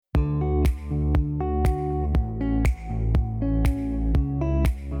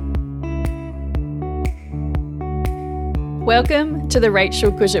Welcome to the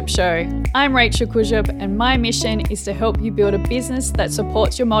Rachel Kujup Show. I'm Rachel Kujup, and my mission is to help you build a business that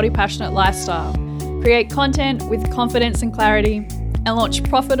supports your multi-passionate lifestyle, create content with confidence and clarity, and launch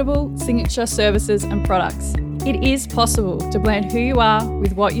profitable signature services and products. It is possible to blend who you are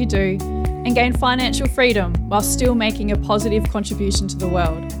with what you do and gain financial freedom while still making a positive contribution to the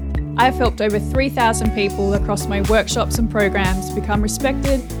world. I've helped over 3,000 people across my workshops and programs become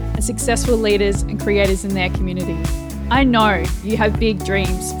respected and successful leaders and creators in their community. I know you have big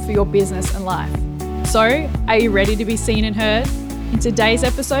dreams for your business and life. So, are you ready to be seen and heard? In today's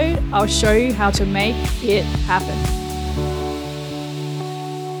episode, I'll show you how to make it happen.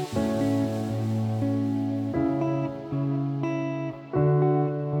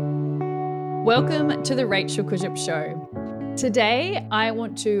 Welcome to the Rachel Kujup Show. Today, I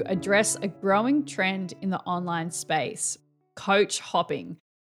want to address a growing trend in the online space, coach hopping.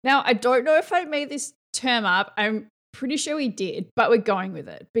 Now, I don't know if I made this term up. I'm pretty sure we did, but we're going with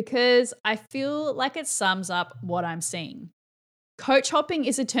it because I feel like it sums up what I'm seeing. Coach hopping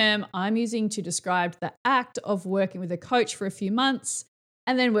is a term I'm using to describe the act of working with a coach for a few months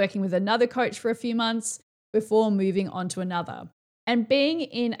and then working with another coach for a few months before moving on to another, and being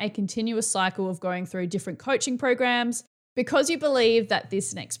in a continuous cycle of going through different coaching programs because you believe that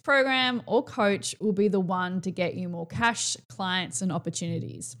this next program or coach will be the one to get you more cash, clients, and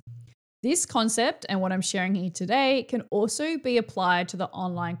opportunities. This concept and what I'm sharing here today can also be applied to the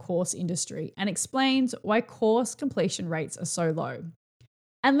online course industry and explains why course completion rates are so low.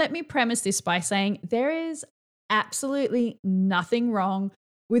 And let me premise this by saying there is absolutely nothing wrong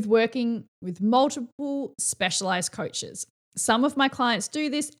with working with multiple specialized coaches. Some of my clients do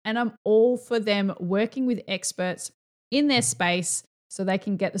this, and I'm all for them working with experts in their space so they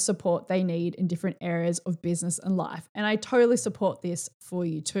can get the support they need in different areas of business and life. And I totally support this for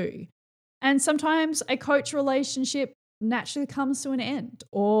you too. And sometimes a coach relationship naturally comes to an end,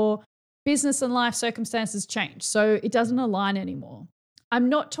 or business and life circumstances change, so it doesn't align anymore. I'm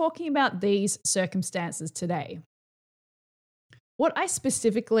not talking about these circumstances today. What I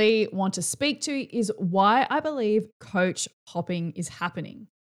specifically want to speak to is why I believe coach hopping is happening.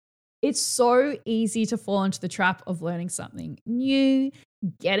 It's so easy to fall into the trap of learning something new,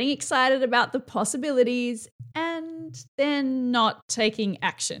 getting excited about the possibilities, and then not taking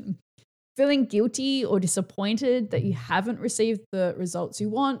action. Feeling guilty or disappointed that you haven't received the results you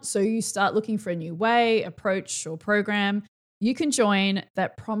want, so you start looking for a new way, approach, or program you can join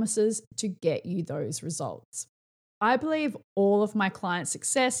that promises to get you those results. I believe all of my clients'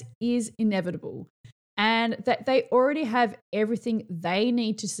 success is inevitable and that they already have everything they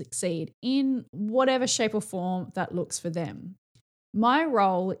need to succeed in whatever shape or form that looks for them. My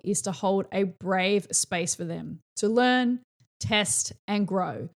role is to hold a brave space for them to learn, test, and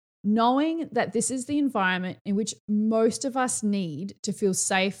grow, knowing that this is the environment in which most of us need to feel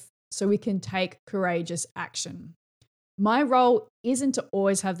safe so we can take courageous action. My role isn't to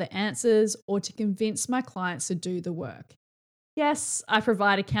always have the answers or to convince my clients to do the work. Yes, I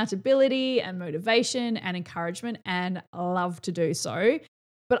provide accountability and motivation and encouragement, and I love to do so,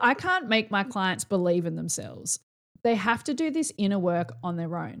 but I can't make my clients believe in themselves. They have to do this inner work on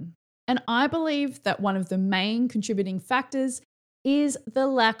their own. And I believe that one of the main contributing factors is the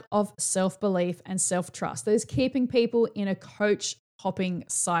lack of self-belief and self-trust that is keeping people in a coach hopping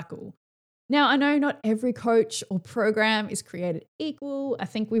cycle. Now, I know not every coach or program is created equal. I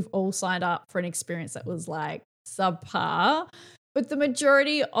think we've all signed up for an experience that was like subpar, but the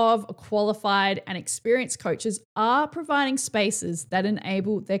majority of qualified and experienced coaches are providing spaces that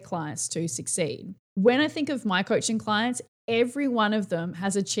enable their clients to succeed. When I think of my coaching clients, every one of them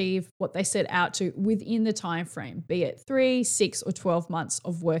has achieved what they set out to within the time frame, be it 3, 6, or 12 months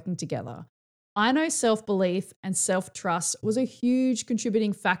of working together. I know self-belief and self-trust was a huge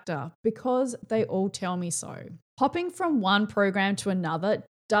contributing factor because they all tell me so. Hopping from one program to another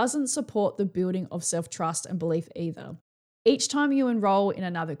doesn't support the building of self-trust and belief either. Each time you enroll in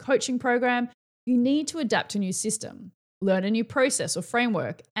another coaching program, you need to adapt a new system, learn a new process or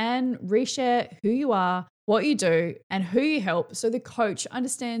framework, and reshare who you are, what you do, and who you help so the coach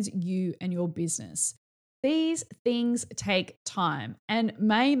understands you and your business. These things take time and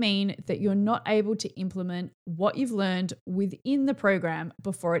may mean that you're not able to implement what you've learned within the program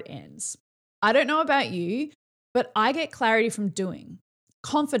before it ends. I don't know about you, but I get clarity from doing,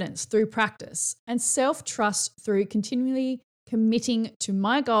 confidence through practice, and self-trust through continually committing to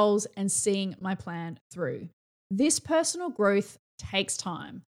my goals and seeing my plan through. This personal growth takes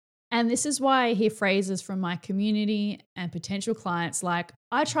time. And this is why I hear phrases from my community and potential clients like,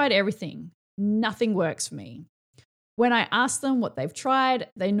 I tried everything, nothing works for me. When I ask them what they've tried,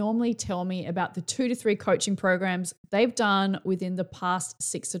 they normally tell me about the 2 to 3 coaching programs they've done within the past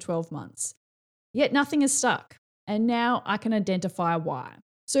 6 to 12 months. Yet nothing is stuck. And now I can identify why.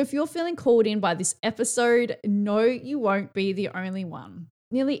 So if you're feeling called in by this episode, know you won't be the only one.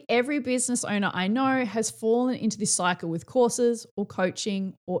 Nearly every business owner I know has fallen into this cycle with courses or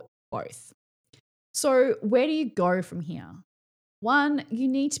coaching or both. So where do you go from here? 1, you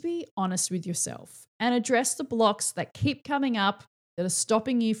need to be honest with yourself and address the blocks that keep coming up that are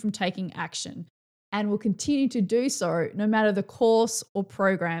stopping you from taking action and will continue to do so no matter the course or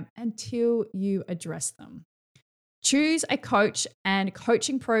program until you address them. Choose a coach and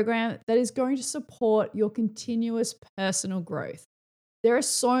coaching program that is going to support your continuous personal growth. There are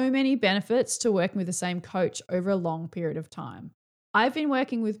so many benefits to working with the same coach over a long period of time. I've been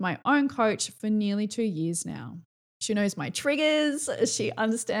working with my own coach for nearly 2 years now. She knows my triggers, she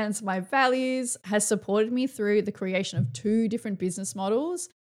understands my values, has supported me through the creation of 2 different business models,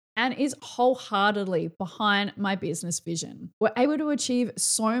 and is wholeheartedly behind my business vision. We're able to achieve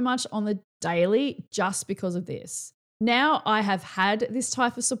so much on the daily just because of this. Now I have had this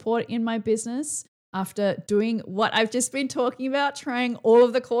type of support in my business after doing what I've just been talking about, trying all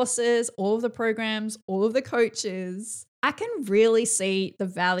of the courses, all of the programs, all of the coaches. I can really see the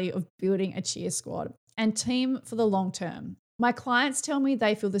value of building a cheer squad and team for the long term. My clients tell me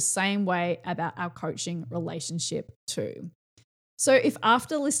they feel the same way about our coaching relationship too. So if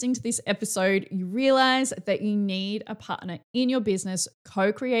after listening to this episode, you realize that you need a partner in your business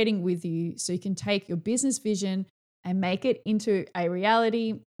co-creating with you so you can take your business vision and make it into a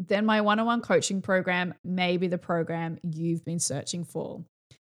reality, then my one-on-one coaching program may be the program you've been searching for.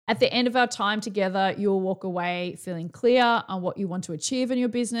 At the end of our time together, you'll walk away feeling clear on what you want to achieve in your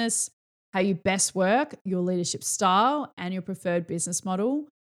business, how you best work, your leadership style, and your preferred business model,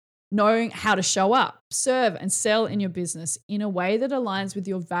 knowing how to show up, serve, and sell in your business in a way that aligns with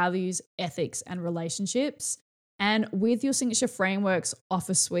your values, ethics, and relationships, and with your signature frameworks,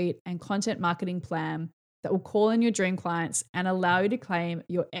 offer suite, and content marketing plan that will call in your dream clients and allow you to claim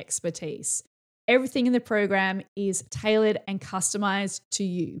your expertise. Everything in the program is tailored and customized to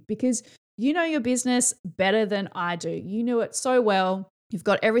you because you know your business better than I do. You know it so well. You've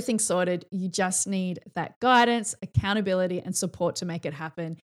got everything sorted. You just need that guidance, accountability, and support to make it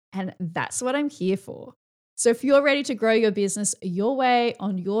happen. And that's what I'm here for. So if you're ready to grow your business your way,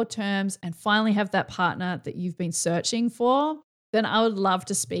 on your terms, and finally have that partner that you've been searching for, then I would love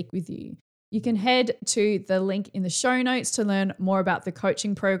to speak with you. You can head to the link in the show notes to learn more about the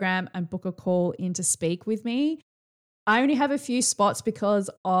coaching program and book a call in to speak with me. I only have a few spots because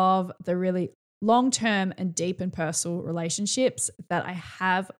of the really long-term and deep and personal relationships that I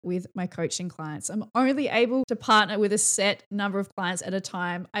have with my coaching clients. I'm only able to partner with a set number of clients at a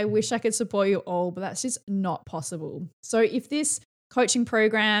time. I wish I could support you all, but that's just not possible. So if this coaching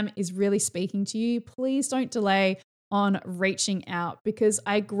program is really speaking to you, please don't delay on reaching out because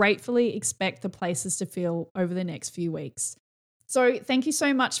I gratefully expect the places to fill over the next few weeks. So thank you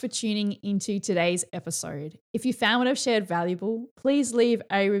so much for tuning into today's episode. If you found what I've shared valuable, please leave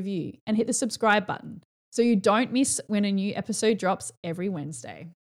a review and hit the subscribe button so you don't miss when a new episode drops every Wednesday.